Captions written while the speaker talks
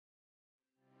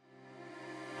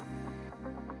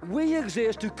we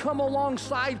exist to come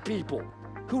alongside people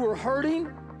who are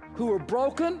hurting, who are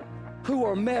broken, who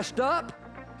are messed up,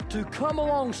 to come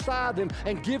alongside them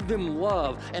and give them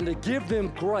love and to give them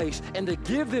grace and to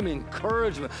give them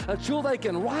encouragement until they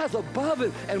can rise above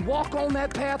it and walk on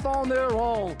that path on their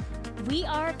own. We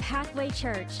are Pathway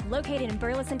Church, located in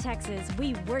Burleson, Texas.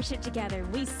 We worship together,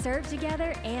 we serve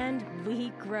together, and we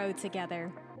grow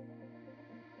together.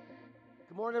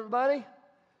 Good morning, everybody.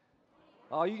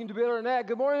 Oh, you can do better than that.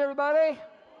 Good morning, everybody.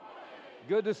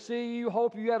 Good to see you.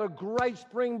 Hope you had a great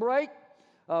spring break.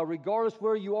 Regardless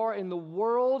where you are in the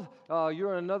world,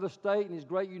 you're in another state in these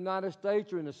great United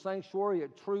States, you're in the sanctuary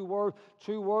at True Worth.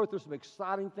 True Worth, there's some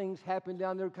exciting things happening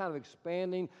down there, kind of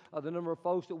expanding the number of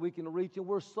folks that we can reach. And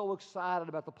we're so excited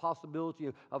about the possibility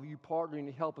of you partnering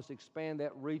to help us expand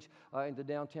that reach into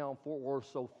downtown Fort Worth.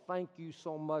 So thank you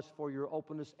so much for your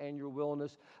openness and your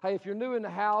willingness. Hey, if you're new in the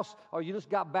house or you just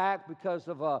got back because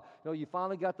of, you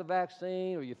finally got the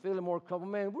vaccine or you're feeling more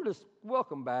comfortable, man, we're just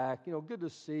welcome back. Good to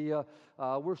see you.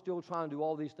 We're still trying to do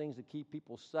all these things to keep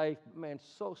people safe. Man,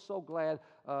 so glad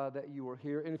that you are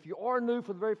here. And if you are new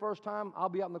for the very first time, I'll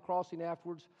be out in the crossing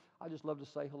afterwards. I just love to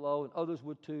say hello, and others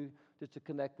would too, just to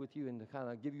connect with you and to kind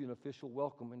of give you an official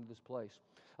welcome into this place.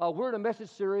 We're in a message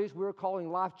series we're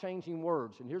calling Life-Changing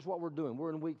Words, and here's what we're doing.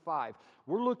 We're in week 5.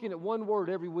 We're looking at one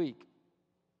word every week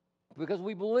because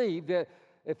we believe that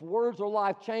if words are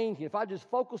life-changing, if I just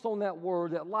focus on that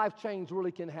word, that life change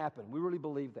really can happen. We really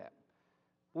believe that.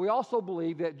 We also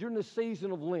believe that during the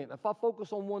season of Lent, if I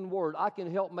focus on one word, I can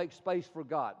help make space for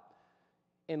God.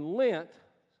 And Lent,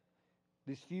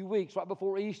 these few weeks right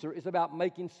before Easter, is about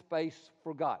making space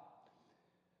for God.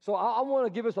 So I want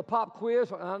to give us a pop quiz.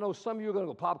 And I know some of you are going to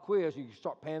go pop quiz. You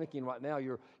start panicking right now.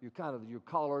 You're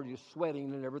collared, you're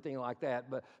sweating and everything like that.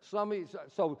 But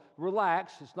so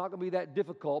relax. It's not going to be that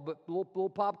difficult. But little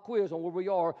pop quiz on where we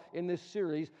are in this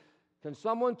series. Can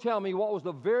someone tell me what was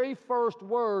the very first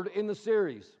word in the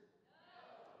series?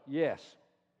 No. Yes.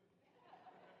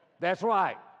 That's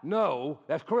right. No.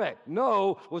 That's correct.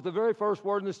 No was the very first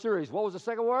word in the series. What was the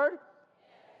second word?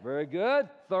 Yes. Very good.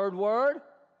 Third word?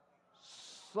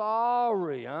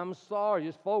 Sorry. I'm sorry.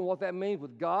 Just following what that means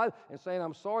with God and saying,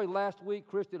 I'm sorry. Last week,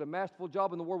 Chris did a masterful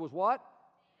job, and the word was what?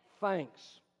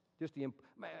 Thanks.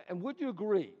 And would you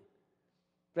agree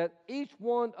that each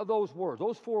one of those words,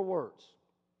 those 4 words,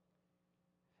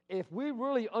 if we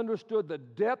really understood the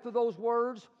depth of those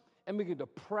words and began to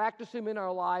practice them in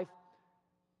our life,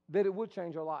 that it would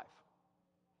change our life.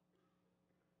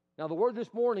 Now, the word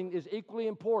this morning is equally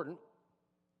important.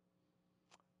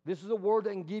 This is a word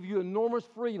that can give you enormous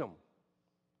freedom.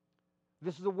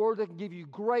 This is a word that can give you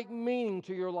great meaning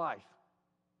to your life.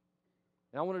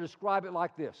 And I want to describe it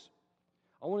like this.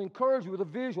 I want to encourage you with a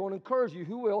visual. I want to encourage you,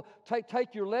 who will,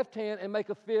 take your left hand and make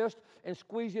a fist and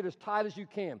squeeze it as tight as you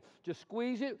can. Just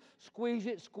squeeze it, squeeze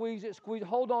it, squeeze it, squeeze it.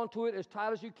 Hold on to it as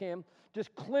tight as you can.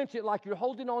 Just clench it like you're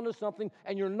holding on to something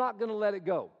and you're not going to let it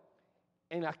go.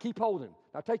 And now keep holding.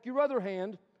 Now take your other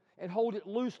hand and hold it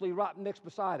loosely right next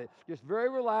beside it. Just very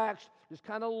relaxed, just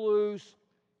kind of loose.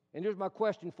 And here's my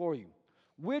question for you.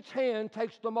 Which hand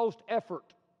takes the most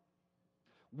effort?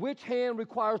 Which hand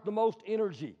requires the most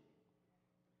energy?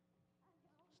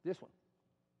 This one.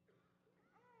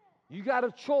 You got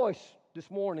a choice this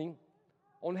morning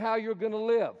on how you're going to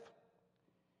live.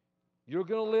 You're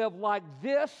going to live like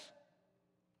this,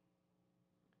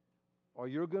 or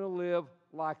you're going to live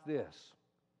like this.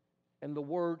 And the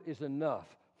word is enough.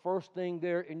 First thing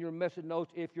there in your message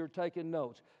notes, if you're taking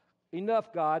notes.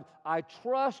 Enough, God. I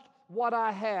trust what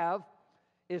I have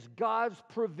is God's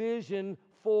provision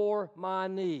for my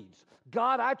needs.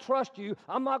 God, I trust you.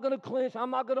 I'm not going to clench.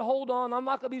 I'm not going to hold on. I'm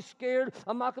not going to be scared.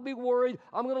 I'm not going to be worried.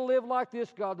 I'm going to live like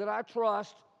this, God, that I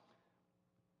trust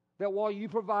that what you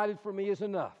provided for me is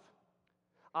enough.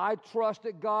 I trust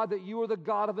that, God, that you are the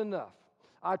God of enough.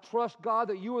 I trust, God,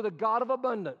 that you are the God of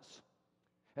abundance.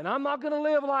 And I'm not going to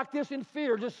live like this in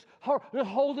fear, just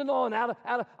holding on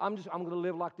I'm going to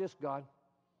live like this, God.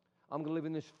 I'm going to live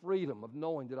in this freedom of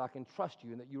knowing that I can trust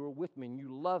you and that you are with me and you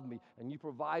love me and you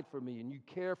provide for me and you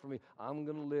care for me. I'm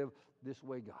going to live this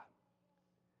way, God.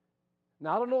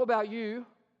 Now, I don't know about you,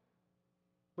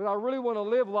 but I really want to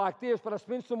live like this, but I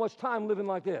spend so much time living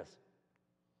like this.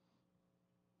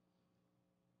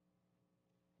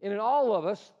 And in all of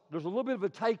us, there's a little bit of a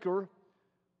taker,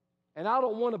 and I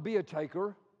don't want to be a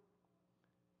taker.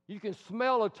 You can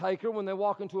smell a taker when they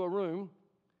walk into a room.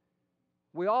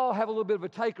 We all have a little bit of a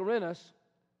taker in us,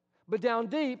 but down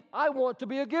deep, I want to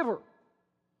be a giver.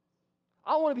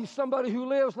 I want to be somebody who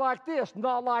lives like this,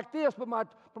 not like this, but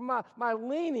my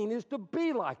leaning is to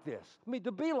be like this.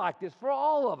 To be like this for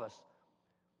all of us.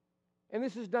 and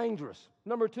this is dangerous.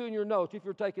 Number 2 in your notes, if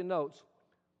you're taking notes.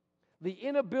 The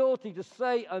inability to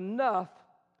say enough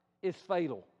is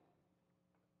fatal.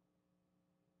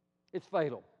 It's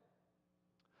fatal.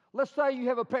 Let's say you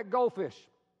have a pet goldfish,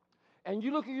 and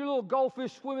you look at your little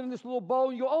goldfish swimming in this little bowl,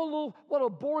 and you go, oh, what a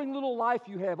boring little life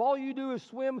you have. All you do is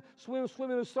swim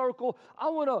in a circle. I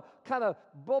want to kind of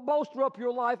bolster up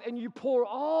your life, and you pour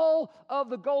all of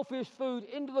the goldfish food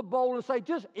into the bowl and say,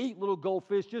 just eat, little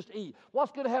goldfish, just eat.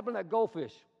 What's going to happen to that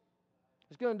goldfish?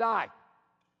 It's going to die.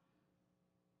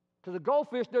 Because the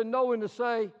goldfish doesn't know when to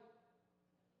say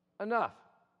enough.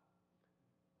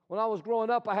 When I was growing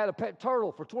up, I had a pet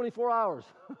turtle for 24 hours.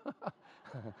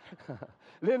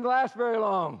 It didn't last very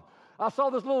long. I saw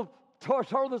this little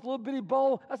turtle, this little bitty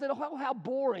bowl. I said, oh, how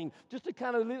boring. Just to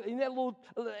kind of, in that little,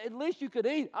 at least you could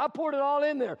eat. I poured it all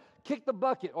in there. Kicked the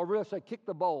bucket, or really say, kicked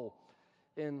the bowl.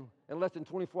 In less than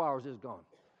 24 hours, it's gone.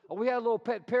 We had a little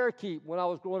pet parakeet when I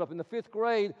was growing up. In the 5th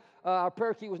grade, our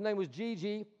parakeet, his name was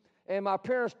Gigi. And my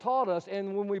parents taught us,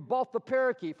 and when we bought the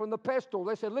parakeet from the pet store,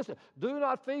 they said, listen, do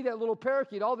not feed that little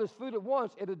parakeet all this food at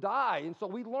once. It'll die. And so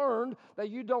we learned that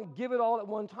you don't give it all at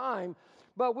one time.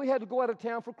 But we had to go out of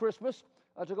town for Christmas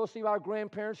to go see our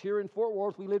grandparents here in Fort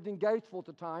Worth. We lived in Gatesville at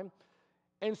the time.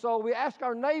 And so we asked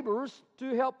our neighbors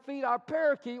to help feed our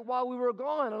parakeet while we were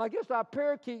gone. And I guess our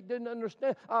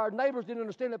neighbors didn't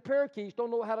understand that parakeets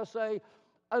don't know how to say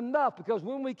enough, because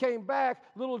when we came back,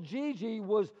 little Gigi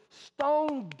was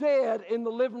stone dead in the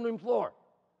living room floor.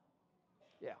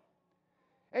 Yeah.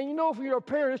 And you know, for your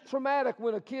parent, it's traumatic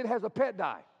when a kid has a pet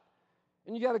die.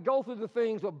 And you got to go through the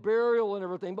things of burial and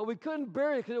everything. But we couldn't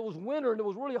bury it because it was winter and it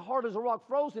was really hard as a rock,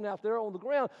 frozen out there on the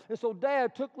ground. And so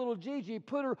Dad took little Gigi,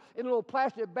 put her in a little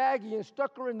plastic baggie and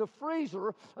stuck her in the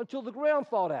freezer until the ground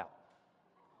thawed out.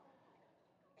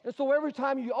 And so every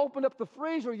time you open up the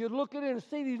freezer, you'd look at it and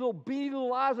see these little beady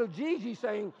little eyes of Gigi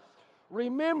saying,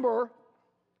 remember,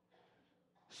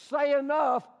 say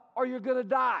enough or you're going to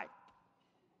die.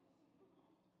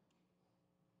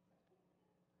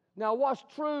 Now, what's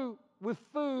true with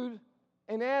food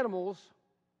and animals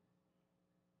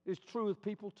is true with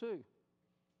people too.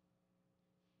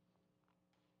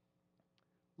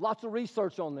 Lots of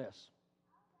research on this.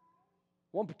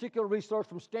 One particular research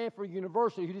from Stanford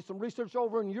University who did some research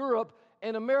over in Europe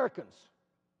and Americans.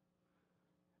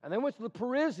 And they went to the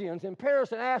Parisians in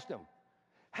Paris and asked them,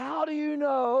 how do you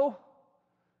know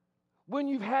when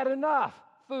you've had enough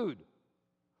food?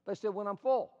 They said, when I'm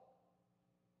full.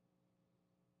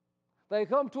 They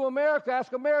come to America,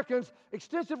 ask Americans,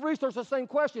 extensive research, the same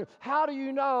question. How do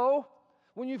you know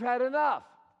when you've had enough?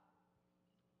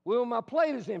 Well, my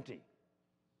plate is empty.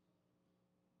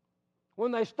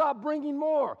 When they stop bringing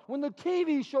more. When the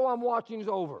TV show I'm watching is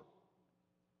over.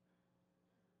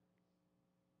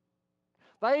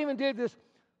 They even did this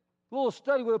little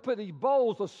study where they put these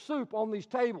bowls of soup on these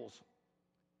tables.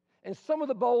 And some of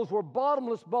the bowls were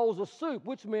bottomless bowls of soup,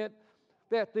 which meant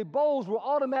that the bowls were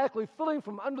automatically filling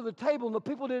from under the table, and the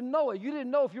people didn't know it. You didn't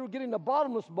know if you were getting a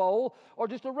bottomless bowl or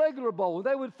just a regular bowl. And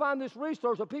they would find this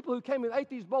research of people who came and ate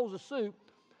these bowls of soup,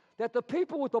 that the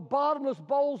people with the bottomless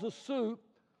bowls of soup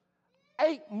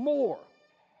ate more.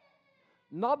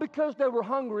 Not because they were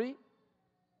hungry,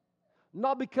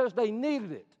 not because they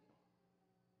needed it,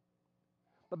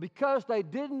 but because they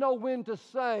didn't know when to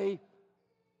say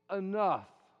enough.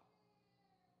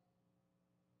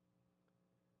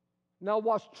 Now,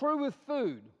 what's true with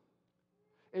food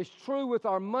is true with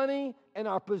our money and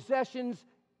our possessions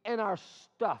and our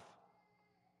stuff.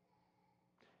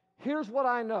 Here's what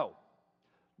I know.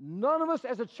 None of us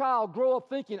as a child grow up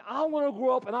thinking, I want to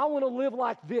grow up and I want to live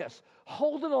like this.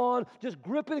 Holding on, just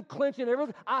gripping and clenching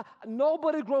everything.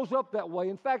 Nobody grows up that way.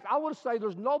 In fact, I would say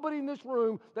there's nobody in this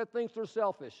room that thinks they're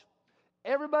selfish.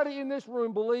 Everybody in this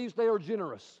room believes they are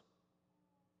generous.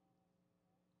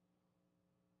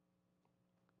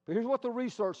 But here's what the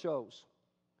research shows.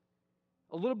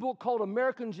 A little book called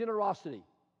American Generosity.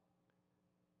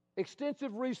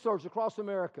 Extensive research across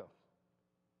America.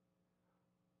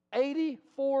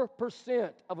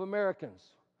 84% of Americans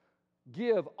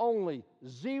give only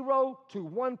 0 to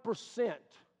 1%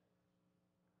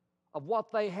 of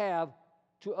what they have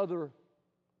to other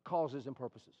causes and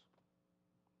purposes.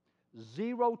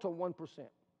 0 to 1%.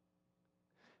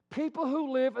 People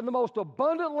who live in the most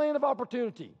abundant land of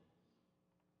opportunity,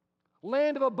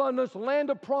 land of abundance, land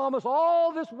of promise,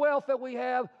 all this wealth that we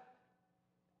have,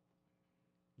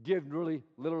 give really,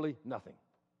 literally nothing.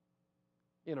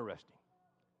 Interesting.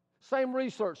 Same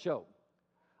research showed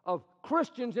of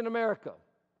Christians in America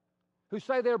who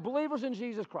say they're believers in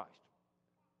Jesus Christ.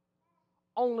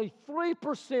 Only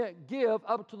 3% give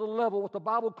up to the level what the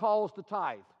Bible calls the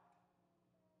tithe.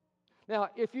 Now,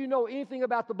 if you know anything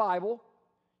about the Bible,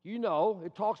 you know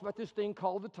it talks about this thing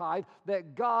called the tithe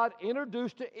that God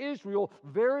introduced to Israel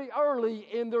very early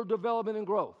in their development and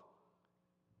growth.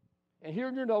 And here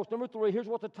in your notes, number 3, here's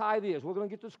what the tithe is. We're going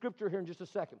to get to Scripture here in just a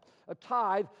second. A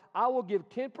tithe, I will give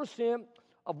 10%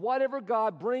 of whatever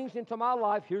God brings into my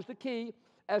life, here's the key,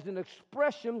 as an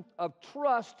expression of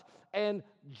trust and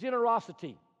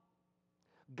generosity.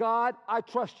 God, I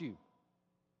trust you.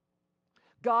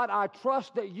 God, I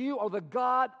trust that you are the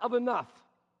God of enough.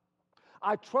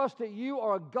 I trust that you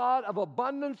are a God of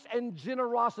abundance and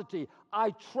generosity.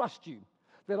 I trust you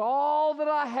that all that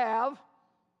I have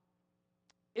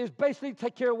is basically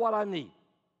take care of what I need.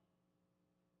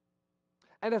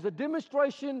 And as a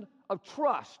demonstration of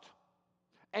trust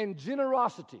and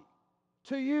generosity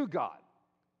to you, God,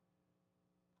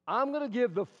 I'm going to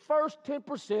give the first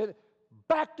 10%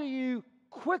 back to you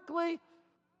quickly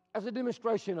as a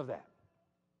demonstration of that.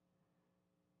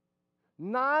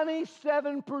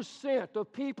 97%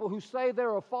 of people who say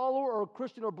they're a follower or a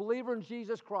Christian or believer in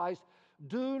Jesus Christ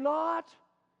do not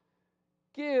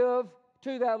give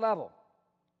to that level.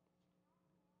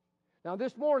 Now,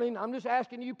 this morning, I'm just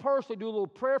asking you personally to do a little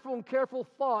prayerful and careful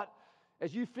thought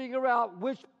as you figure out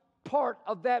which part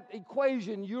of that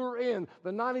equation you're in,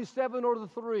 the 97 or the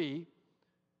 3,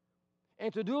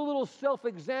 and to do a little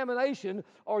self-examination.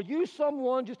 Are you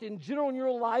someone just in general in your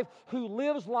life who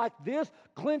lives like this,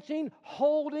 clenching,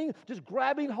 holding, just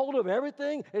grabbing hold of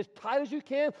everything as tight as you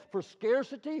can for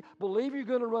scarcity, believe you're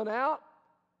going to run out?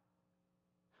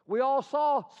 We all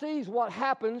sees what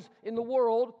happens in the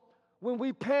world when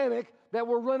we panic that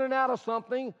we're running out of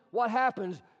something. What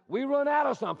happens? We run out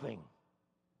of something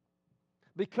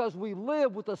because we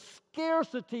live with a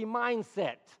scarcity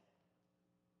mindset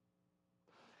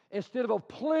instead of a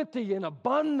plenty and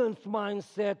abundance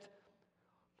mindset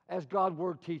as God's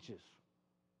Word teaches.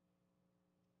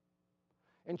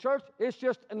 And church, it's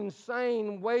just an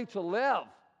insane way to live.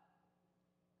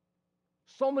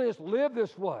 So many of us live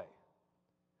this way.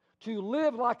 To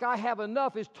live like I have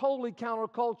enough is totally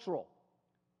countercultural.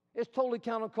 It's totally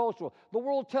countercultural. The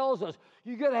world tells us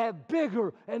you got to have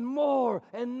bigger and more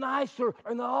and nicer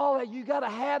and all that. You got to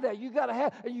have that. You got to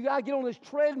have, and you got to get on this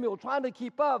treadmill trying to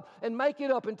keep up and make it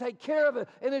up and take care of it.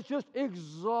 And it's just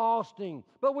exhausting.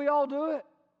 But we all do it.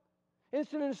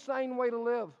 It's an insane way to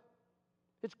live.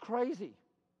 It's crazy.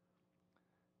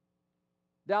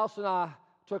 Dallas and I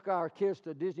took our kids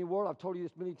to Disney World. I've told you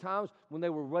this many times. When they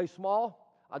were way small,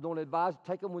 I don't advise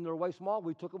take them when they're way small.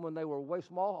 We took them when they were way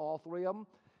small, all 3 of them.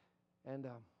 And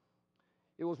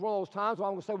it was one of those times where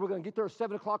I'm going to say we're going to get there at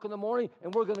 7 o'clock in the morning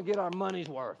and we're going to get our money's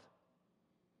worth.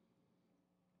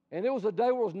 And it was a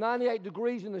day where it was 98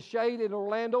 degrees in the shade in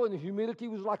Orlando and the humidity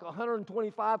was like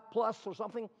 125 plus or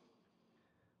something.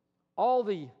 All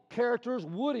the characters,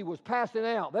 Woody was passing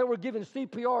out. They were giving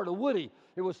CPR to Woody.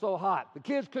 It was so hot. The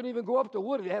kids couldn't even go up to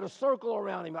Woody. They had a circle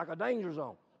around him like a danger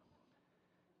zone.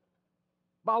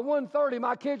 By 1:30,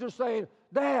 my kids are saying,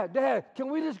 Dad,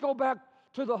 can we just go back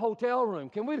to the hotel room?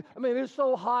 It's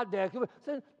so hot, Dad. I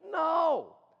said,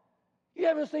 no. You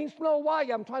haven't seen Snow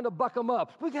White. I'm trying to buck them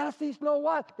up. We got to see Snow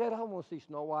White. Dad, I don't want to see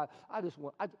Snow White.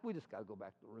 We just got to go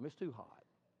back to the room. It's too hot.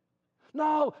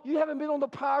 No, you haven't been on the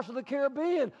Pirates of the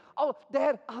Caribbean. Oh,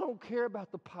 Dad, I don't care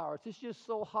about the Pirates. It's just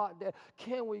so hot, Dad.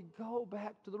 Can we go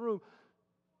back to the room?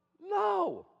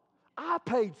 No. I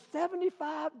paid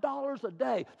 $75 a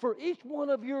day for each one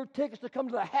of your tickets to come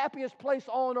to the happiest place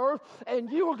on earth,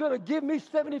 and you are going to give me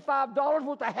 $75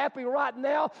 worth of happy right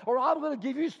now, or I'm going to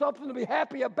give you something to be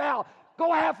happy about.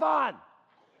 Go have fun.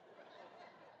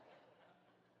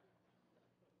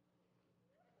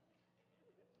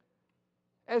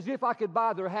 As if I could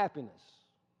buy their happiness.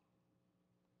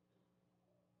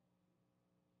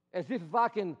 As if I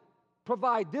can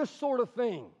provide this sort of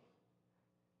thing,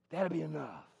 that'll be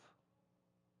enough.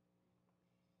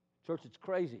 Church, it's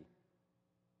crazy.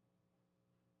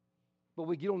 But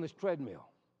we get on this treadmill,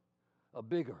 a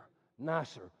bigger,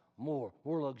 nicer, more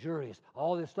luxurious,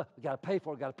 all this stuff. We got to pay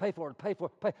for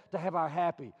it, to have our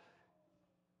happy.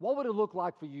 What would it look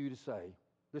like for you to say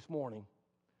this morning,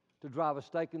 to drive a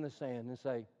stake in the sand and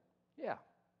say, yeah,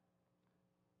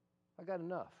 I got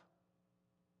enough?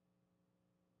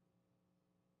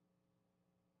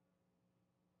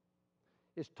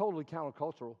 It's totally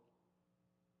countercultural.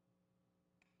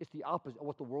 It's the opposite of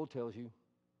what the world tells you.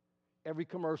 Every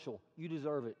commercial, you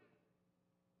deserve it.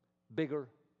 Bigger,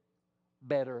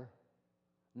 better,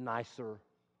 nicer,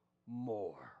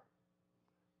 more.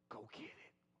 Go get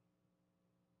it.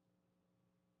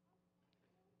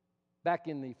 Back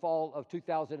in the fall of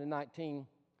 2019,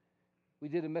 we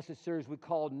did a message series we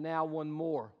called Now One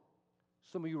More.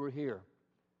 Some of you were here.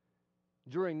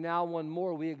 During Now One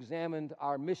More, we examined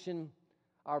our mission,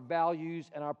 our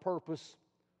values, and our purpose.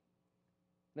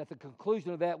 And at the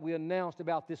conclusion of that, we announced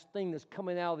about this thing that's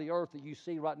coming out of the earth that you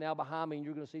see right now behind me, and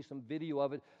you're going to see some video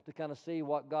of it to kind of see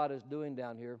what God is doing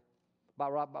down here,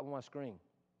 right by my screen.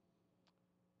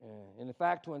 And in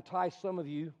fact, to entice some of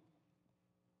you,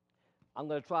 I'm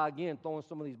going to try again throwing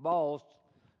some of these balls.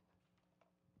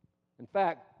 In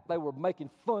fact, they were making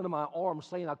fun of my arm,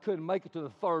 saying I couldn't make it to the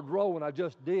third row when I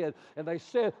just did. And they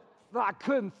said I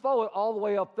couldn't throw it all the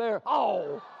way up there.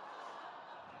 Oh!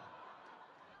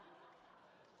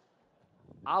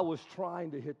 I was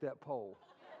trying to hit that pole.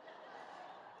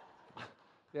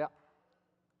 Yeah.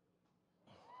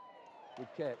 Good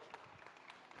catch.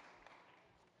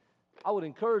 I would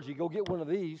encourage you, go get one of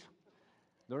these.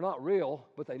 They're not real,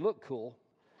 but they look cool.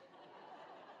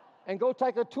 And go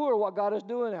take a tour of what God is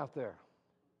doing out there.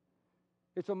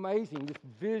 It's amazing, this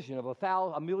vision of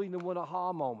a million and one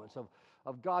aha moments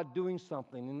of God doing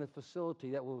something in the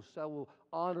facility that will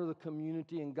honor the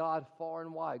community and God far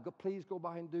and wide. Please go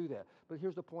by and do that. But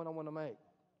here's the point I want to make.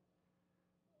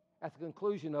 At the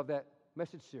conclusion of that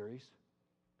message series,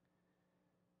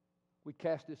 we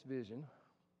cast this vision,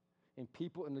 and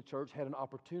people in the church had an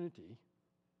opportunity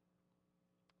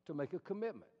to make a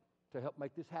commitment to help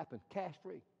make this happen,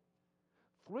 cash-free.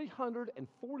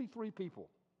 343 people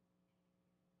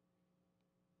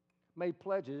made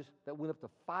pledges that went up to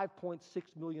 $5.6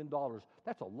 million.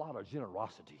 That's a lot of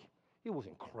generosity. It was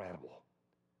incredible.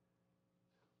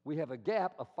 We have a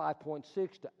gap of 5.6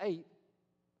 to 8,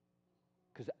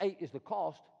 because 8 is the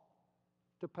cost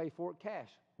to pay for it cash.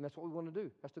 And that's what we want to do.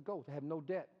 That's the goal, to have no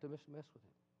debt to mess with it.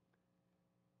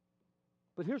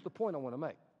 But here's the point I want to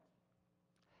make.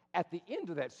 At the end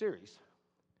of that series,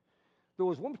 there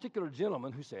was one particular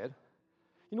gentleman who said,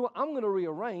 you know what, I'm going to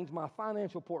rearrange my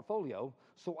financial portfolio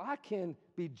so I can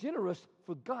be generous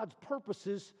for God's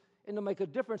purposes and to make a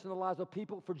difference in the lives of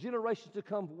people for generations to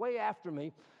come way after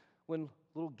me, when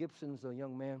little Gibson's a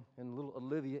young man and little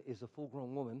Olivia is a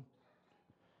full-grown woman.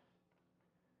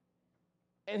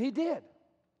 And he did.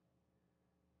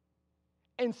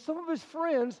 And some of his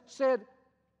friends said,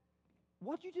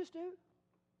 what'd you just do?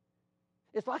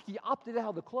 It's like he opted out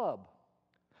of the club.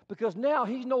 Because now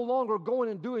he's no longer going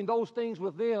and doing those things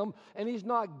with them, and he's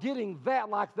not getting that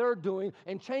like they're doing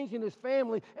and changing his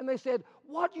family. And they said,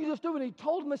 what did you just do? And he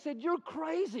told them, they said, you're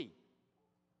crazy.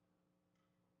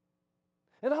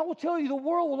 And I will tell you, the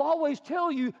world will always tell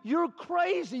you you're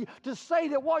crazy to say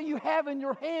that what you have in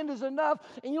your hand is enough,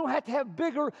 and you don't have to have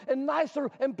bigger and nicer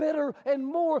and better and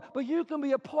more, but you can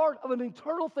be a part of an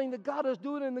eternal thing that God is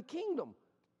doing in the kingdom.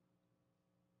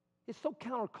 It's so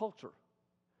counterculture.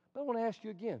 But I want to ask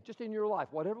you again, just in your life,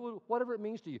 whatever it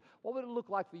means to you, what would it look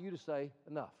like for you to say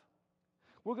enough?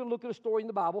 We're going to look at a story in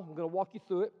the Bible. I'm going to walk you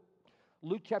through it.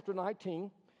 Luke chapter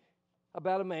 19,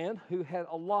 about a man who had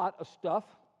a lot of stuff.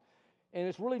 And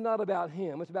it's really not about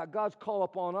him. It's about God's call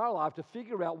upon our life to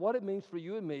figure out what it means for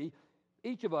you and me,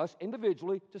 each of us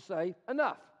individually, to say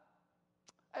enough.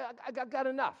 I got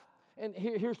enough. And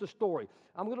here's the story.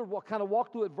 I'm going to kind of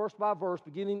walk through it verse by verse,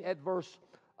 beginning at verse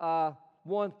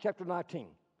 1, chapter 19.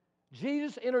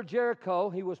 Jesus entered Jericho.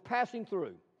 He was passing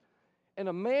through. And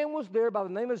a man was there by the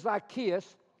name of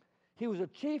Zacchaeus. He was a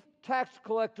chief tax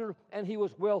collector, and he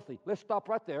was wealthy. Let's stop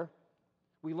right there.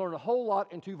 We learn a whole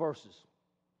lot in 2 verses.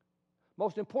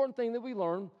 Most important thing that we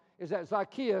learn is that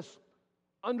Zacchaeus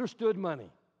understood money.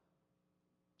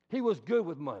 He was good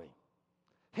with money.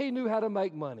 He knew how to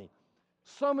make money.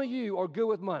 Some of you are good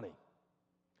with money.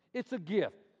 It's a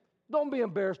gift. Don't be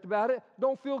embarrassed about it.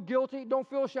 Don't feel guilty. Don't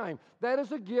feel ashamed. That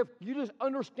is a gift. You just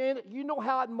understand it. You know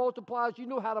how it multiplies. You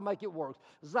know how to make it work.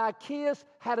 Zacchaeus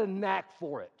had a knack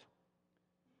for it.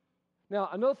 Now,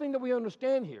 another thing that we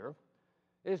understand here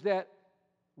is that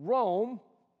Rome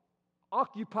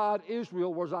occupied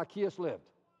Israel where Zacchaeus lived.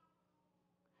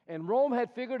 And Rome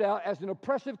had figured out, as an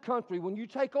oppressive country, when you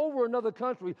take over another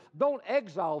country, don't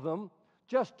exile them,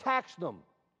 just tax them.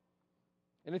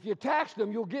 And if you tax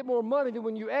them, you'll get more money than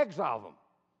when you exile them.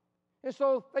 And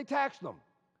so they tax them.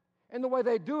 And the way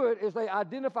they do it is they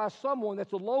identify someone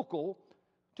that's a local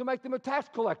to make them a tax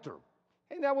collector.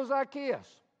 And that was Zacchaeus.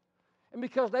 And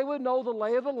because they would know the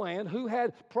lay of the land, who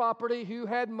had property, who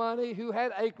had money, who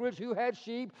had acreage, who had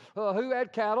sheep, who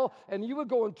had cattle, and you would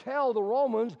go and tell the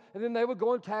Romans, and then they would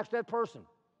go and tax that person.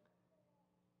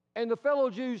 And the fellow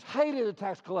Jews hated the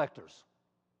tax collectors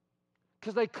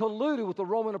because they colluded with the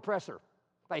Roman oppressor.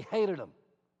 They hated them.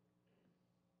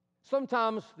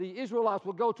 Sometimes the Israelites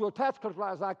would go to a tax collector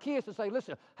like Zacchaeus and say,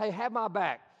 listen, hey, have my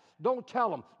back. Don't tell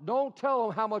them. Don't tell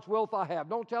them how much wealth I have.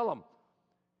 Don't tell them.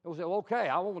 And we'll say, well, okay,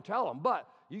 I won't tell them. But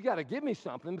you got to give me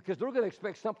something because they're going to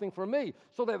expect something from me.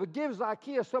 So they would give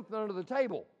Zacchaeus something under the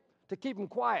table to keep him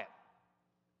quiet.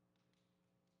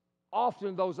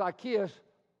 Often those Zacchaeus,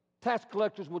 tax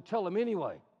collectors would tell him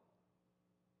anyway.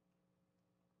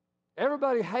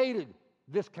 Everybody hated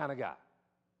this kind of guy.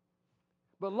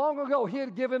 But long ago, he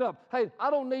had given up. Hey, I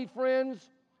don't need friends.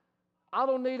 I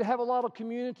don't need to have a lot of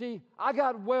community. I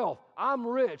got wealth. I'm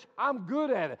rich. I'm good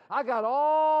at it. I got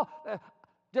all.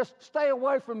 Just stay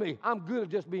away from me. I'm good at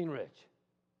just being rich.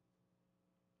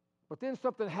 But then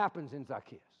something happens in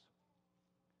Zacchaeus.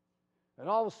 And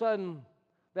all of a sudden,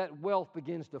 that wealth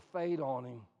begins to fade on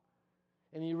him.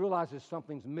 And he realizes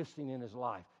something's missing in his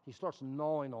life. He starts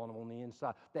gnawing on him on the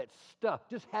inside. That stuff,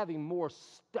 just having more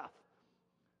stuff,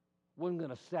 wasn't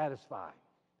going to satisfy him.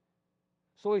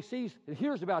 So he sees and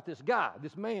hears about this guy,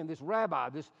 this man, this rabbi,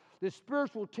 this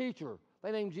spiritual teacher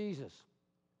they named Jesus.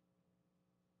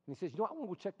 And he says, I want to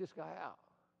go check this guy out.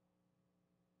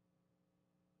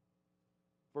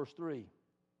 Verse 3,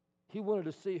 he wanted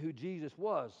to see who Jesus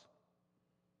was.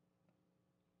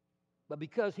 But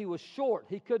because he was short,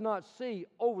 he could not see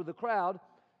over the crowd.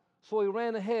 So he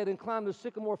ran ahead and climbed a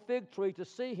sycamore fig tree to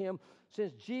see him,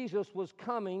 since Jesus was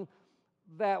coming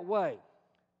that way.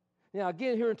 Now,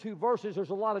 again, here in 2 verses,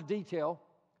 there's a lot of detail.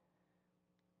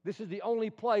 This is the only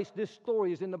place this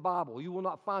story is in the Bible. You will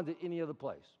not find it any other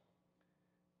place.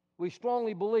 We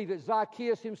strongly believe that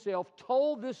Zacchaeus himself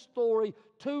told this story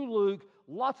to Luke,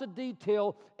 lots of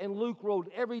detail, and Luke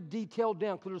wrote every detail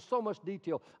down because there's so much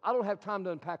detail. I don't have time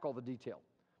to unpack all the detail,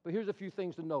 but here's a few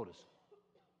things to notice.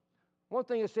 One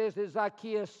thing it says is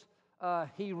Zacchaeus,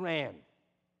 he ran.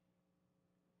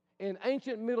 In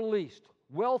ancient Middle East,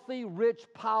 wealthy, rich,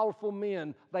 powerful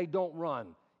men, they don't run.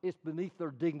 It's beneath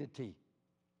their dignity.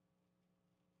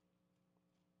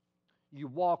 You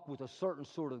walk with a certain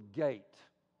sort of gait.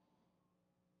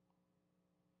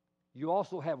 You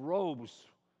also have robes.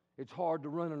 It's hard to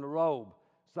run in a robe.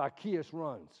 Zacchaeus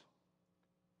runs.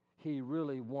 He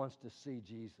really wants to see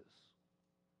Jesus.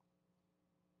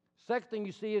 Second thing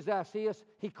you see is Zacchaeus,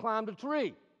 he climbed a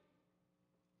tree.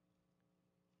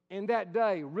 In that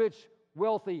day, rich,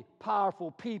 wealthy,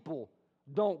 powerful people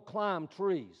don't climb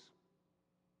trees.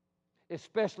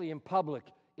 Especially in public.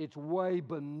 It's way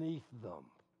beneath them.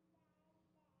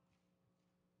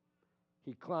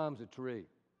 He climbs a tree.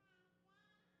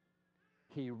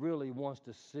 He really wants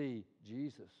to see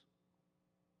Jesus.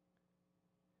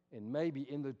 And maybe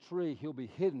in the tree he'll be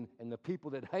hidden, and the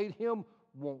people that hate him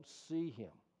won't see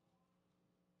him.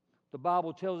 The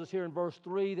Bible tells us here in verse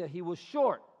 3 that he was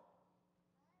short.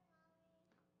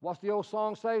 What's the old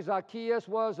song say? Zacchaeus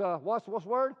was what's the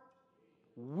word?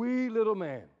 Wee little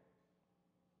man.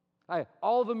 Hey,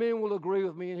 all the men will agree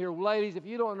with me in here. Ladies, if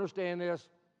you don't understand this,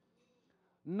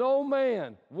 no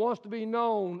man wants to be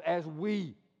known as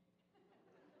wee.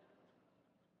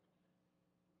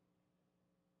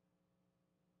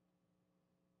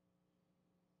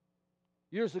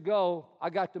 Years ago, I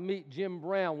got to meet Jim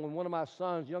Brown when one of my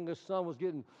sons, youngest son, was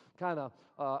getting kind of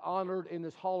honored in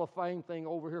this Hall of Fame thing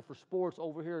over here for sports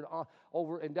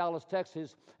over in Dallas,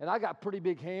 Texas. And I got pretty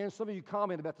big hands. Some of you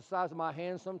comment about the size of my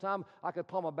hands sometime. I could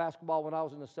palm a basketball when I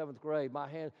was in the 7th grade. My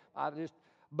hand,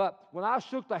 but when I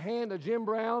shook the hand of Jim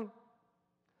Brown,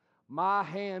 my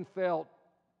hand felt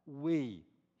wee.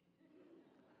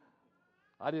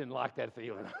 I didn't like that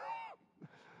feeling.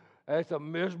 It's a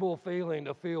miserable feeling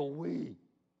to feel wee.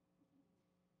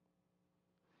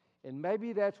 And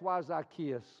maybe that's why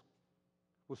Zacchaeus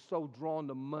was so drawn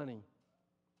to money.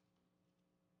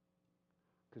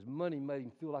 Because money made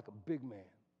him feel like a big man.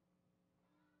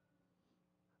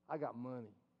 I got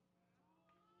money.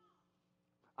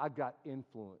 I got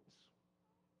influence.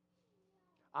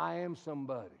 I am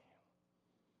somebody.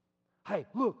 Hey,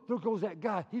 look, there goes that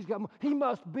guy. He's got money. He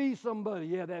must be somebody.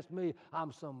 Yeah, that's me.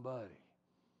 I'm somebody.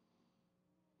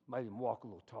 Made him walk a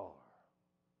little taller.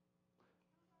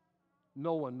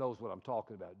 No one knows what I'm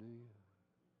talking about, do you?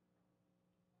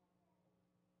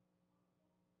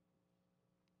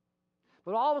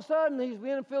 But all of a sudden, he's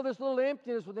beginning to feel this little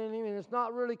emptiness within him, and it's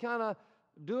not really kind of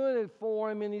doing it for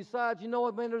him, and he decides, you know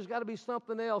what, man, there's got to be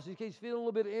something else. He's feeling a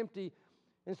little bit empty.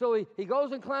 And so he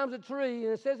goes and climbs a tree,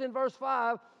 and it says in verse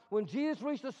 5, when Jesus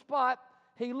reached the spot,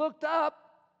 he looked up,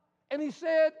 and he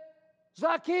said,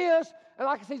 Zacchaeus, and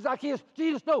I can see Zacchaeus,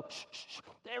 Jesus, no, shh, shh,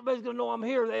 everybody's going to know I'm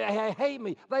here. They hate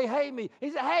me. They hate me.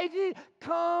 He said, hey, Jesus,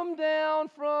 come down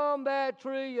from that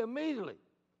tree immediately.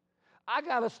 I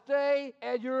got to stay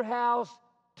at your house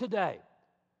today.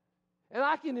 And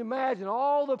I can imagine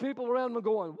all the people around him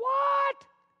going, what?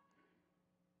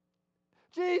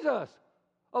 Jesus,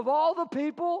 of all the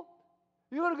people,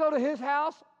 you're going to go to his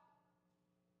house?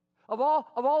 of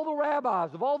all the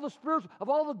rabbis, of all the spiritual, of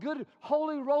all the good,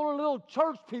 holy, rolling little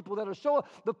church people that are showing,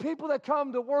 the people that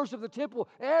come to worship the temple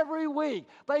every week,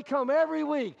 they come every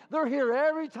week. They're here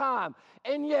every time.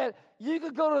 And yet, you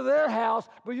could go to their house,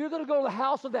 but you're going to go to the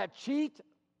house of that cheat,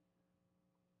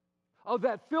 of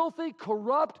that filthy,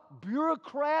 corrupt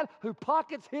bureaucrat who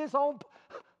pockets his own.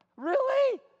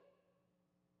 Really?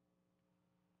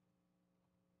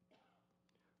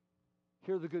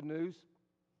 Hear the good news.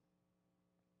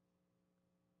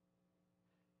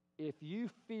 If you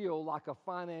feel like a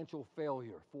financial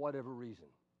failure for whatever reason,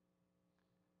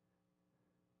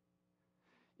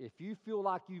 if you feel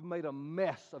like you've made a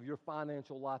mess of your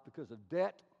financial life because of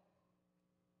debt,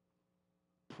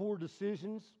 poor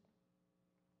decisions,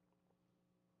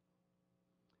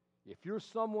 if you're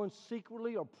someone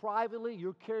secretly or privately,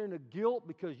 you're carrying a guilt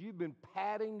because you've been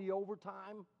padding the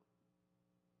overtime,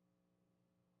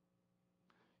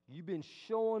 you've been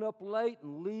showing up late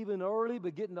and leaving early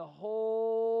but getting the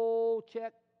whole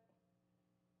check,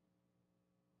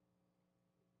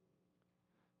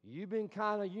 you've been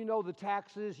kind of, the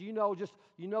taxes, you know what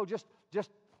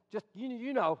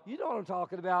I'm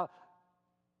talking about.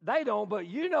 They don't, but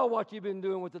you know what you've been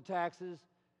doing with the taxes.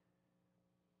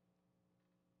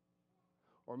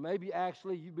 Or maybe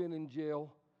actually you've been in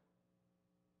jail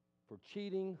for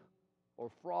cheating or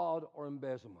fraud or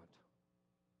embezzlement.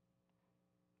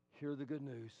 Hear the good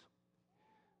news.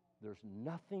 There's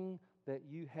nothing that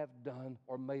you have done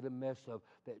or made a mess of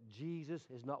that Jesus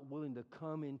is not willing to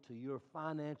come into your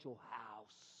financial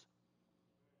house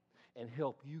and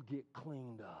help you get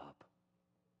cleaned up.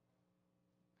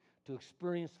 To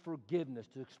experience forgiveness,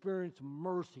 to experience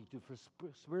mercy, to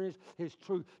experience His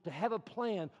truth, to have a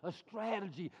plan, a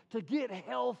strategy, to get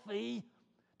healthy,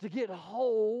 to get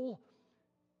whole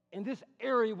in this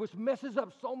area which messes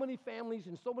up so many families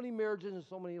and so many marriages and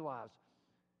so many lives.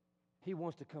 He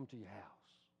wants to come to your house.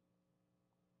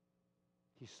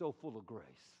 He's so full of grace.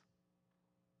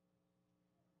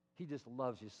 He just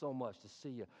loves you so much to see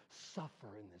you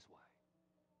suffer in this way.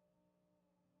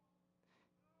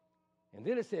 And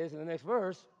then it says in the next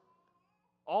verse,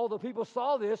 all the people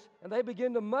saw this and they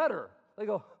begin to mutter. They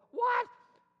go, what?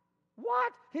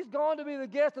 What? He's gone to be the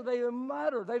guest, and they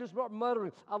mutter. They just start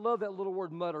muttering. I love that little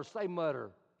word mutter. Say mutter.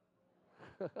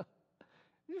 It's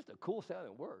just a cool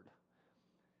sounding word.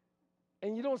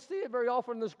 And you don't see it very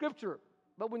often in the scripture.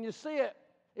 But when you see it,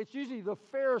 it's usually the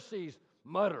Pharisees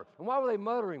mutter. And why were they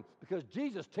muttering? Because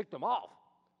Jesus ticked them off.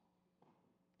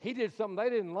 He did something they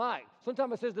didn't like.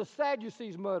 Sometimes it says the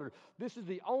Sadducees muttered. This is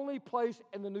the only place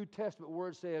in the New Testament where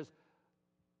it says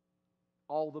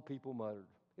all the people muttered.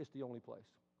 It's the only place.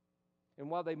 And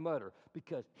why they mutter?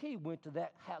 Because he went to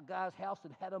that guy's house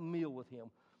and had a meal with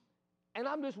him. And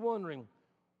I'm just wondering,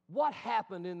 what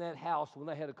happened in that house when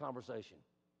they had a conversation?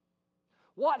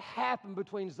 What happened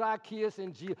between Zacchaeus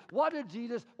and Jesus?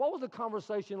 What was the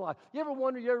conversation like? You ever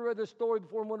read this story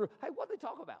before and wonder, hey, what did they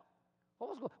talk about?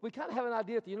 We kind of have an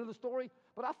idea at the end of the story,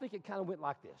 but I think it kind of went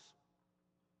like this.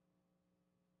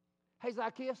 Hey,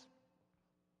 Zacchaeus,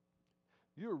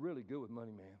 you're really good with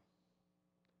money, man.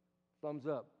 Thumbs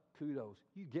up, kudos.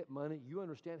 You get money. You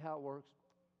understand how it works.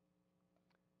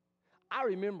 I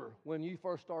remember when you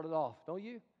first started off, don't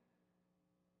you?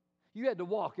 You had to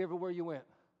walk everywhere you went.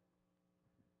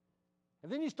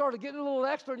 And then you started getting a little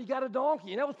extra and you got a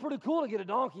donkey, and that was pretty cool to get a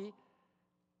donkey.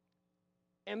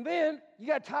 And then you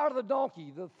got tired of the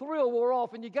donkey. The thrill wore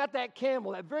off, and you got that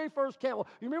camel, that very first camel.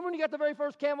 You remember when you got the very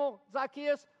first camel,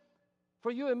 Zacchaeus?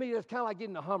 For you and me, that's kind of like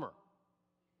getting a Hummer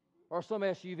or some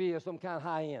SUV or some kind of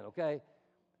high-end, okay?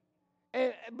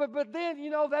 But then,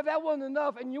 that wasn't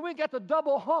enough, and you went and got the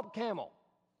double hump camel.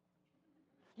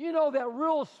 That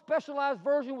real specialized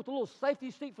version with a little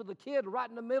safety seat for the kid right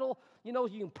in the middle. You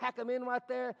can pack them in right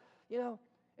there,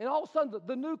 And all of a sudden,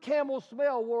 the new camel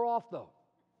smell wore off, though.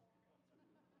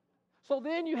 So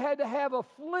then you had to have a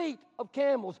fleet of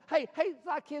camels. Hey,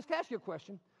 Zacchaeus, can I ask you a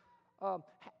question?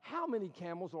 How many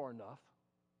camels are enough?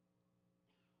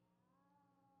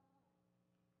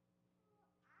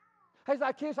 Hey,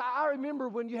 Zacchaeus, I remember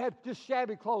when you had just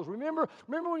shabby clothes. Remember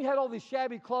when you had all these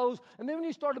shabby clothes, and then when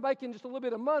you started making just a little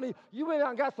bit of money, you went out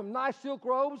and got some nice silk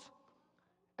robes,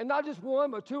 and not just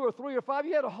one, but 2 or 3 or 5.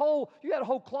 You had a whole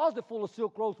closet full of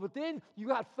silk robes. But then you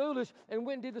got foolish and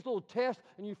went and did this little test,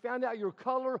 and you found out your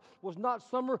color was not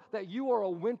summer, that you are a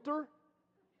winter.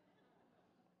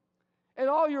 And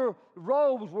all your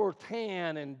robes were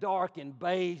tan and dark and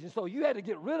beige, and so you had to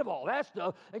get rid of all that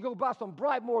stuff and go buy some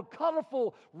bright, more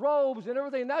colorful robes and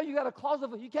everything. Now you got a closet,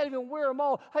 you can't even wear them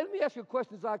all. Hey, let me ask you a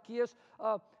question, Zacchaeus.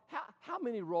 How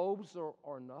many robes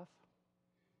are enough?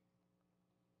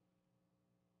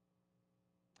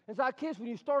 And Zacchaeus, when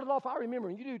you started off, I remember,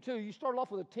 and you do too, you started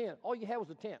off with a tent. All you had was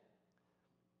a tent.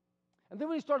 And then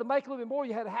when you started making a little bit more,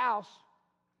 you had a house.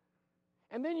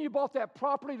 And then you bought that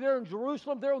property there in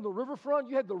Jerusalem, there on the riverfront.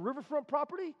 You had the riverfront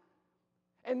property.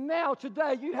 And now,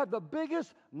 today, you have the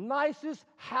biggest, nicest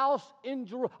house in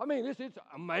Jerusalem. I mean, it's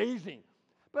amazing.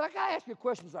 But I got to ask you a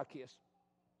question, Zacchaeus.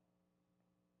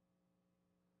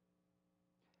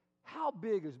 How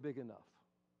big is big enough?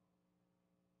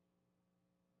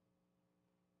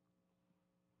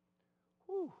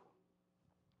 Whew.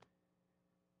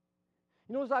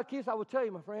 You know, Zacchaeus, I will tell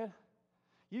you, my friend,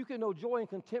 you can know joy and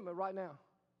contentment right now.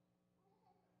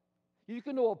 You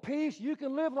can know a peace. You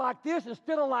can live like this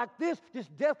instead of like this,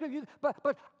 just definitely.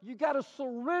 But you got to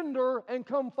surrender and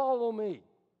come follow me.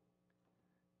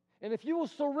 And if you will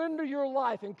surrender your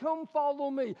life and come follow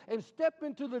me and step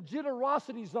into the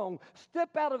generosity zone,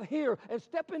 step out of here and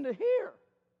step into here.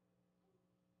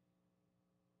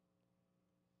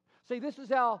 See, this is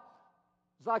how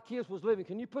Zacchaeus was living.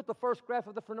 Can you put the first graph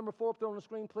of for number 4 up there on the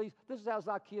screen, please? This is how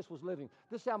Zacchaeus was living.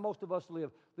 This is how most of us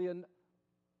live.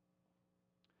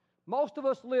 Most of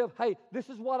us live, hey, this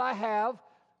is what I have.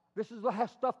 This is the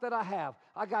stuff that I have.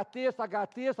 I got this, I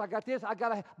got this, I got this,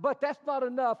 but that's not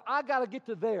enough. I got to get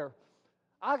to there.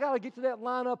 I got to get to that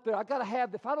line up there. I got to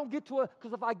have, if I don't get to it,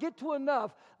 because if I get to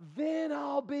enough, then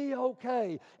I'll be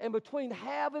okay. And between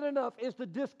having enough is the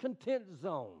discontent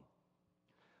zone.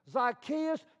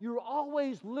 Zacchaeus, you're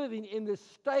always living in this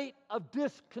state of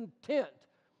discontent.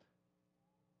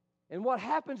 And what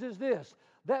happens is this,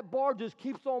 that bar just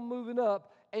keeps on moving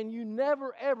up, and you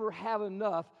never, ever have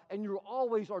enough, and you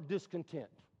always are discontent.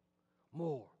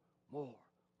 More, more,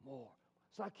 more.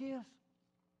 Zacchaeus,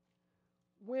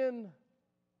 when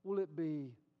will it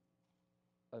be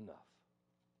enough?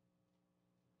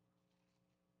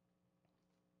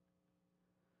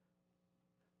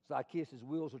 Zacchaeus'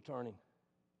 wheels are turning.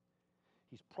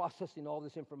 He's processing all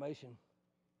this information.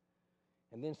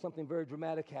 And then something very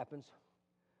dramatic happens.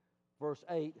 Verse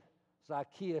 8,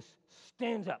 Zacchaeus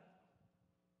stands up.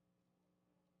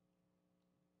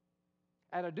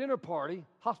 At a dinner party,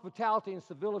 hospitality and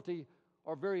civility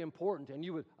are very important. And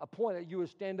you would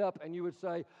stand up and you would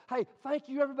say, hey, thank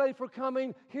you everybody for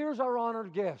coming. Here's our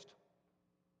honored guest.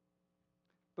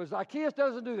 But Zacchaeus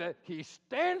doesn't do that. He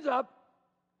stands up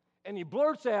and he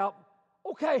blurts out,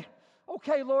 okay,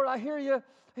 Lord, I hear you.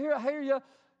 I hear you.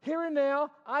 Here and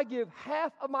now, I give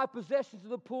half of my possessions to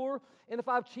the poor, and if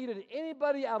I've cheated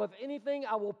anybody out of anything,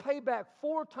 I will pay back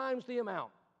 4 times the amount.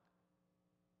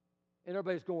 And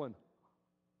everybody's going,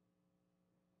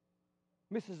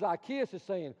 Mrs. Zacchaeus is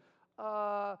saying,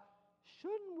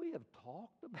 shouldn't we have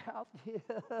talked about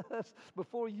this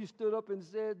before you stood up and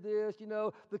said this? You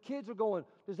know, the kids are going,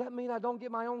 does that mean I don't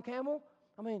get my own camel?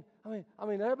 I mean,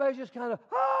 everybody's just kind of,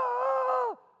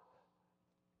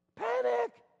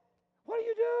 panic. What are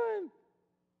you doing?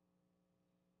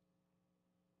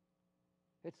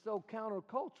 It's so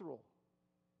countercultural.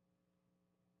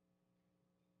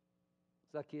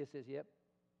 Zacchaeus says, yep.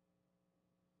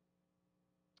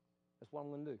 That's what I'm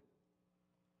going to do.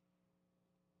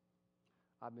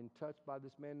 I've been touched by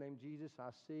this man named Jesus. I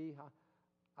see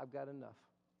I've got enough.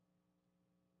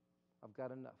 I've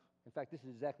got enough. In fact, this is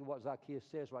exactly what Zacchaeus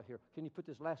says right here. Can you put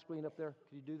this last screen up there?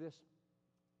 Can you do this?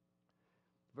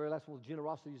 The very last one with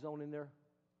generosity zone in there.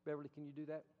 Beverly, can you do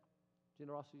that?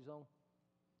 Generosity zone.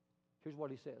 Here's what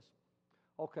he says.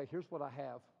 Okay, here's what I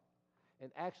have.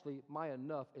 And actually, my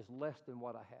enough is less than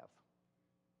what I have.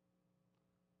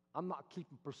 I'm not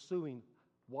keeping pursuing.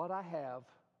 What I have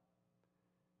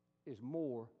is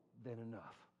more than enough.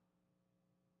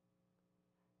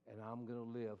 And I'm going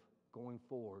to live going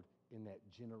forward in that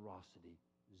generosity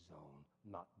zone,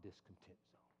 not discontent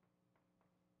zone.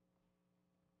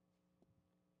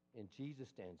 And Jesus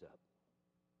stands up.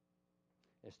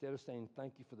 Instead of saying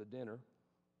thank you for the dinner,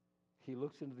 he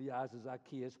looks into the eyes of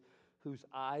Zacchaeus, whose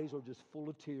eyes are just full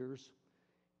of tears,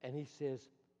 and he says,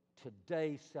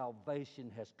 today salvation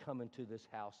has come into this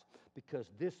house because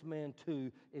this man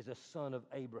too is a son of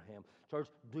Abraham. Church,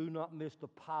 do not miss the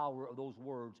power of those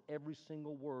words. Every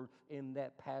single word in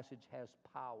that passage has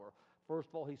power. First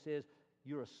of all, he says,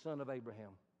 you're a son of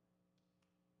Abraham.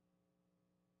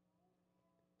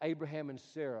 Abraham and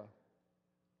Sarah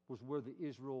was where the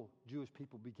Israel Jewish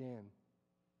people began,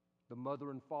 the mother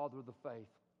and father of the faith.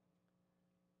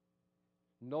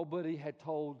 Nobody had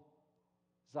told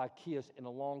Zacchaeus in a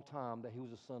long time that he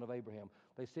was a son of Abraham.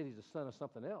 They said he's a son of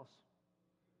something else.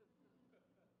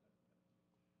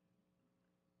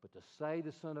 But to say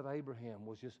the son of Abraham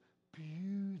was just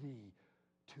beauty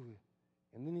to it.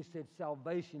 And then he said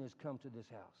salvation has come to this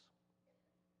house.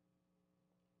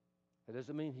 It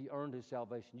doesn't mean he earned his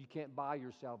salvation. You can't buy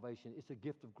your salvation. It's a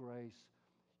gift of grace.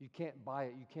 You can't buy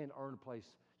it. You can't earn a place.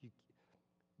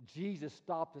 Jesus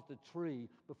stopped at the tree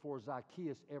before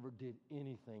Zacchaeus ever did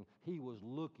anything. He was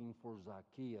looking for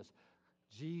Zacchaeus.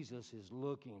 Jesus is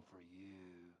looking for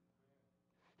you.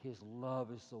 His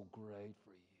love is so great for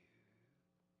you.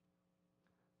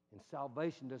 And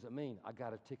salvation doesn't mean I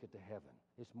got a ticket to heaven.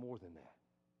 It's more than that.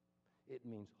 It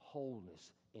means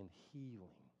wholeness and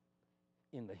healing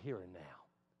in the here and now.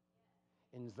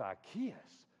 And Zacchaeus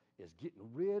is getting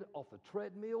rid of the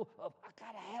treadmill of, I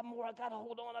got to have more, I got to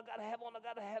hold on, I got to have on, I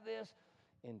got to have this.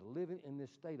 And living in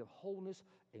this state of wholeness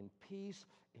and peace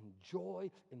and joy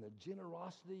and the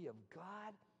generosity of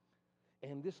God.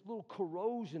 And this little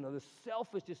corrosion of the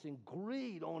selfishness and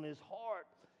greed on his heart,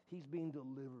 he's being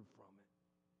delivered from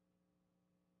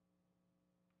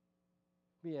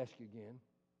it. Let me ask you again.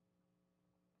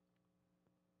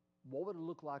 What would it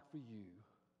look like for you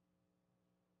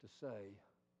to say,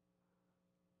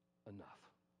 enough?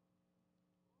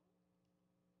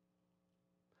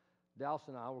 Dallas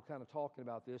and I were kind of talking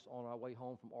about this on our way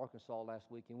home from Arkansas last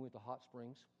week, and we went to Hot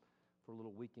Springs for a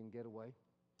little weekend getaway.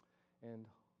 And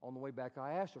on the way back,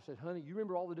 I asked her, I said, honey, you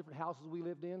remember all the different houses we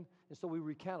lived in? And so we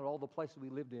recounted all the places we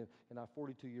lived in our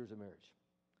 42 years of marriage.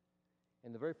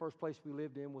 And the very first place we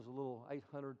lived in was a little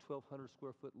 800, 1,200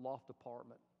 square foot loft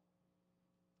apartment.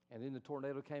 And then the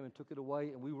tornado came and took it away,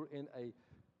 and we were in a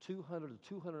 200 to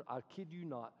 200, I kid you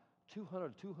not,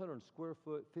 200 to 200 square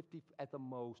foot, 50 at the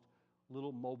most,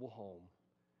 little mobile home.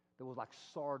 There was like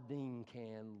sardine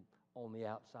can on the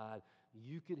outside.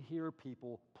 You could hear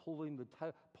people pulling the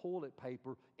toilet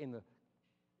paper in the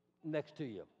next to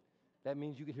you. That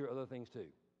means you could hear other things too.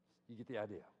 You get the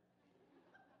idea.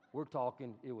 We're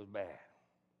talking, it was bad.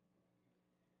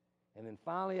 And then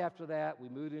finally after that, we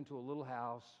moved into a little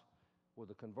house with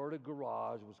a converted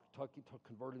garage. It was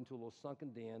converted into a little sunken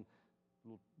den,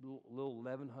 little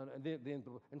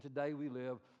 1,100. And today we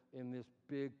live in this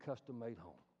big custom-made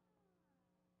home.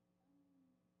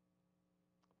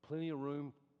 Plenty of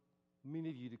room. Many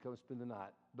of you to come spend the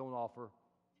night. Don't offer.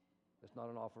 That's not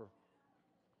an offer.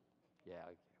 Yeah.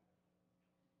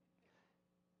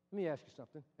 Let me ask you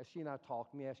something. As she and I talk,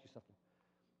 let me ask you something.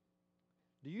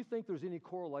 Do you think there's any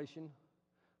correlation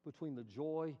between the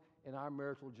joy in our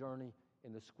marital journey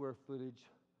and the square footage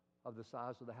of the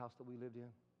size of the house that we lived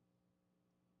in?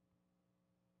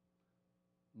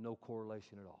 No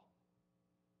correlation at all.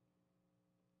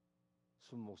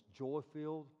 Some of the most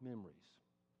joy-filled memories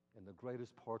and the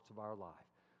greatest parts of our life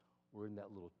were in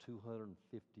that little 250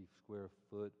 square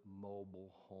foot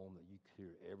mobile home that you could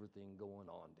hear everything going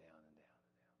on down and down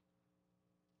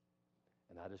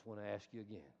and down. And I just want to ask you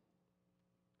again,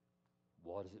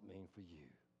 what does it mean for you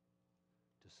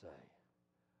to say,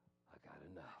 I got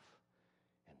enough,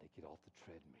 and to get off the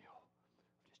treadmill,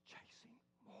 just chasing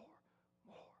more,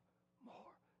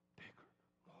 bigger,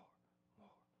 more.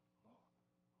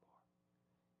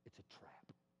 It's a trap.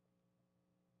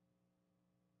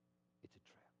 It's a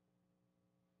trap.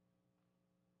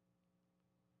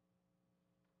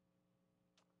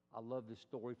 I love this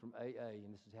story from AA,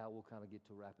 and this is how we'll kind of get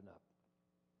to wrapping up.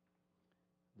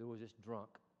 There was this drunk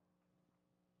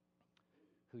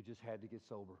who just had to get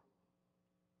sober.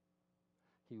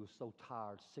 He was so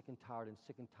tired, sick and tired and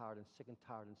sick and tired and sick and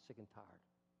tired and sick and tired.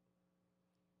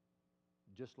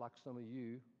 Just like some of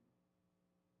you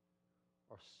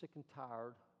are sick and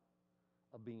tired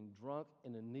of being drunk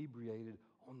and inebriated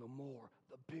on the more,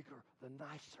 the bigger, the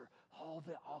nicer, all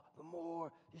the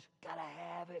more. Just got to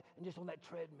have it, and just on that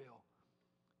treadmill.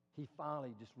 He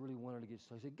finally just really wanted to get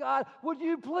sober. He said, God, would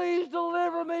you please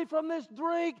deliver me from this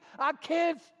drink? I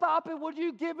can't stop it. Would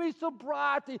you give me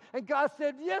sobriety? And God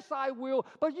said, yes, I will,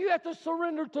 but you have to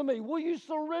surrender to me. Will you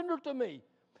surrender to me?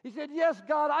 He said, yes,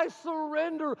 God, I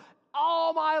surrender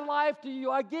all my life to you.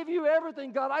 I give you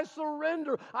everything, God. I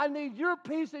surrender. I need your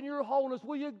peace and your wholeness.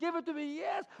 Will you give it to me?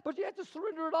 Yes, but you have to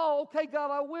surrender it all. Okay,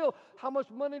 God, I will. How much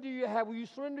money do you have? Will you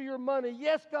surrender your money?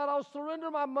 Yes, God, I'll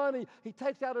surrender my money. He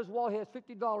takes out his wallet. He has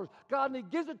 $50. God, and he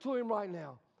gives it to him right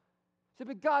now. He said,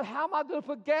 but God, how am I going to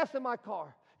put gas in my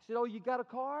car? He said, oh, you got a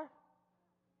car?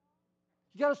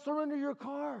 You got to surrender your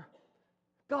car.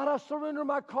 God, I surrender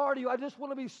my car to you. I just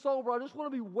want to be sober. I just want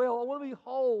to be well. I want to be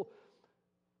whole.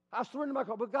 I surrender my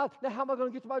car. But God, now how am I going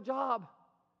to get to my job?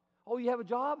 Oh, you have a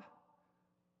job?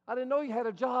 I didn't know you had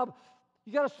a job.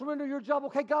 You got to surrender your job.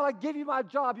 Okay, God, I give you my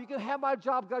job. You can have my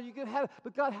job, God. You can have it.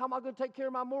 But God, how am I going to take care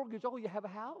of my mortgage? Oh, you have a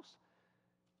house?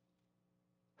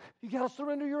 You got to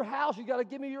surrender your house. You got to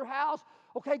give me your house.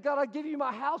 Okay, God, I give you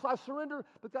my house. I surrender.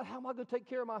 But God, how am I going to take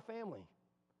care of my family?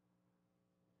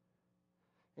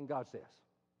 And God says,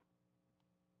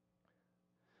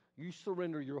 You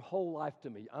surrender your whole life to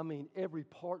me. I mean, every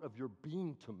part of your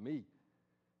being to me.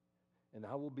 And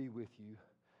I will be with you.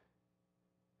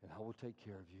 And I will take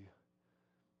care of you.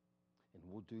 And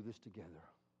we'll do this together.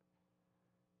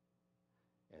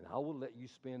 And I will let you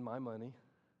spend my money.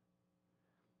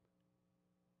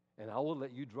 And I will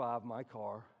let you drive my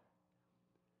car.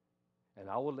 And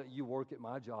I will let you work at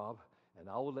my job. And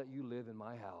I will let you live in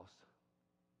my house.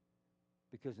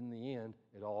 Because in the end,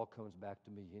 it all comes back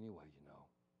to me anyway, you know.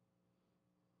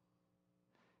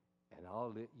 And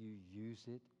I'll let you use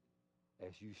it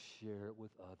as you share it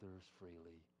with others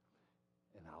freely.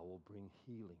 And I will bring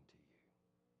healing to you.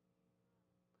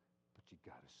 But you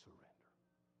got to surrender.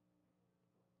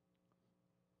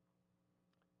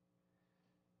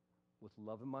 With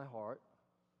love in my heart,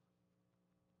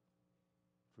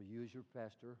 for you as your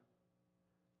pastor,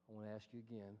 I want to ask you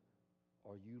again,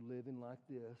 are you living like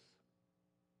this?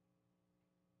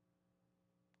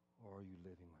 Or are you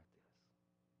living like this?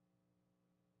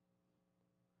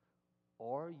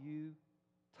 Are you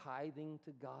tithing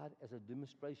to God as a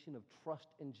demonstration of trust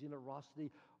and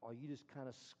generosity? Or are you just kind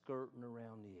of skirting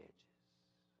around the edges?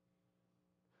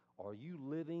 Are you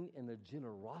living in the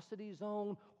generosity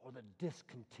zone or the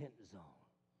discontent zone?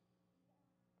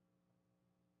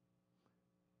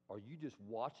 Are you just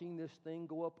watching this thing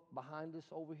go up behind us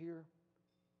over here?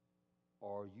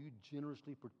 Or are you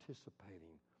generously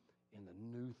participating in the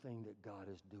new thing that God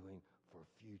is doing for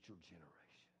future generations?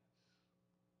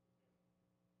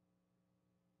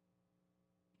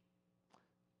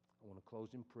 I want to close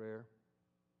in prayer.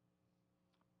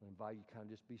 I invite you to kind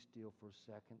of just be still for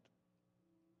a second.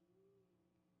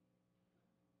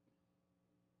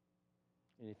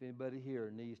 And if anybody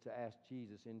here needs to ask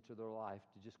Jesus into their life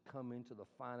to just come into the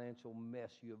financial mess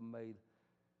you have made,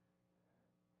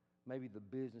 maybe the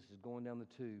business is going down the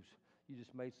tubes. You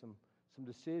just made some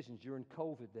decisions during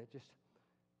COVID that just,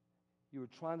 you were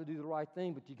trying to do the right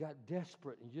thing, but you got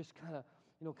desperate and you just kind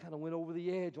of went over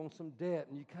the edge on some debt,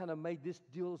 and you kind of made this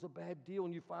deal as a bad deal,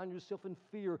 and you find yourself in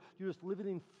fear. You're just living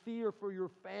in fear for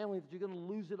your family that you're going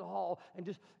to lose it all. And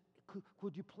just,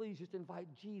 could you please just invite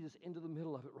Jesus into the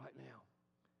middle of it right now?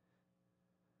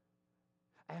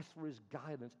 Ask for his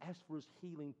guidance, ask for his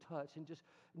healing touch, and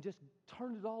just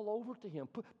turn it all over to him.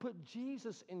 Put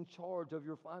Jesus in charge of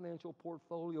your financial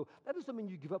portfolio. That doesn't mean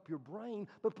you give up your brain,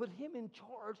 but put him in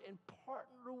charge and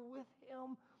partner with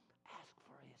him. Ask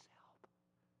for his help.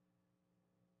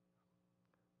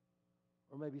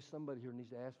 Or maybe somebody here needs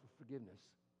to ask for forgiveness.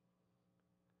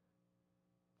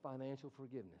 Financial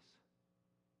forgiveness.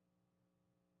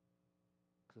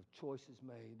 Because of choices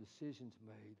made, decisions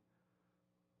made.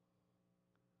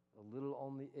 A little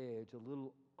on the edge, a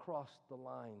little across the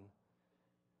line.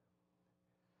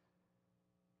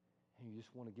 And you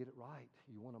just want to get it right.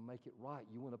 You want to make it right.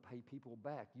 You want to pay people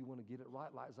back. You want to get it right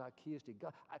like Zacchaeus did.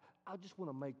 God, I just want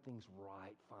to make things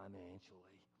right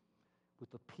financially.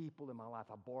 With the people in my life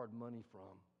I borrowed money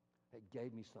from that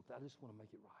gave me something. I just want to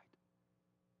make it right.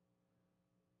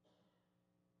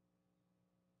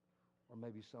 Or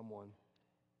maybe someone,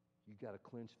 you got a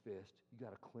clenched fist, you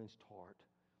got a clenched heart,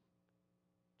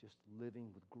 just living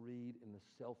with greed and the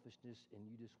selfishness, and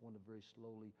you just want to very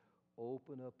slowly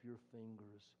open up your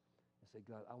fingers and say,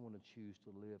 God, I want to choose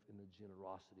to live in the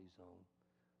generosity zone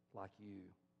like you,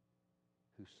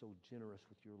 who's so generous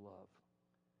with your love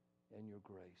and your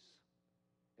grace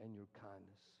and your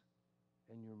kindness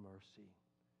and your mercy.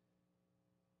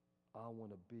 I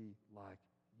want to be like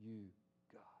you,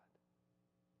 God.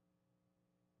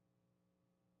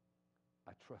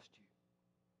 I trust you.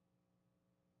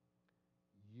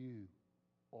 You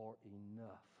are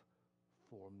enough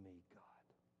for me, God.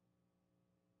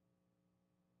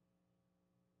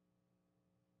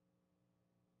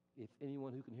 If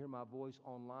anyone who can hear my voice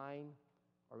online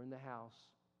or in the house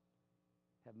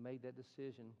have made that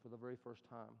decision for the very first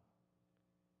time,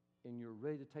 and you're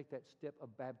ready to take that step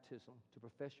of baptism, to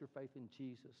profess your faith in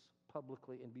Jesus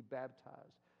publicly and be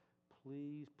baptized,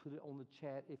 please put it on the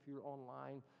chat. If you're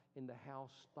online in the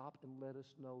house, stop and let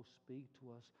us know. Speak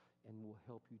to us, and we'll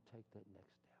help you take that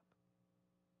next step.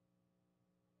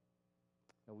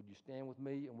 Now, would you stand with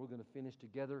me, and we're going to finish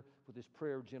together with this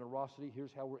prayer of generosity.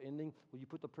 Here's how we're ending. Will you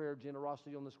put the prayer of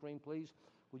generosity on the screen, please?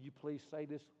 Will you please say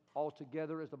this all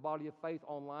together as the body of faith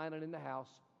online and in the house?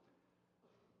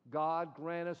 God,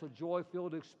 grant us a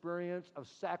joy-filled experience of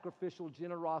sacrificial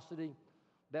generosity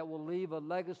that will leave a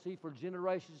legacy for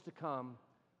generations to come,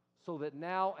 so that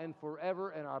now and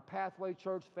forever in our Pathway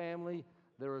Church family,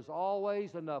 there is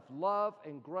always enough love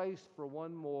and grace for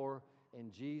one more.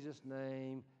 In Jesus'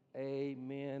 name,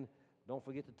 amen. Don't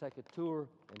forget to take a tour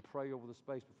and pray over the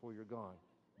space before you're gone.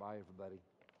 Bye, everybody.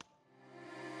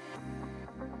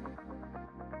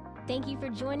 Thank you for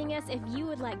joining us. If you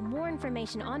would like more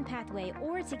information on Pathway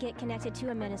or to get connected to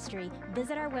a ministry,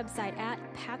 visit our website at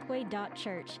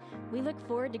pathway.church. We look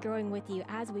forward to growing with you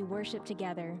as we worship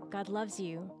together. God loves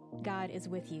you. God is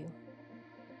with you.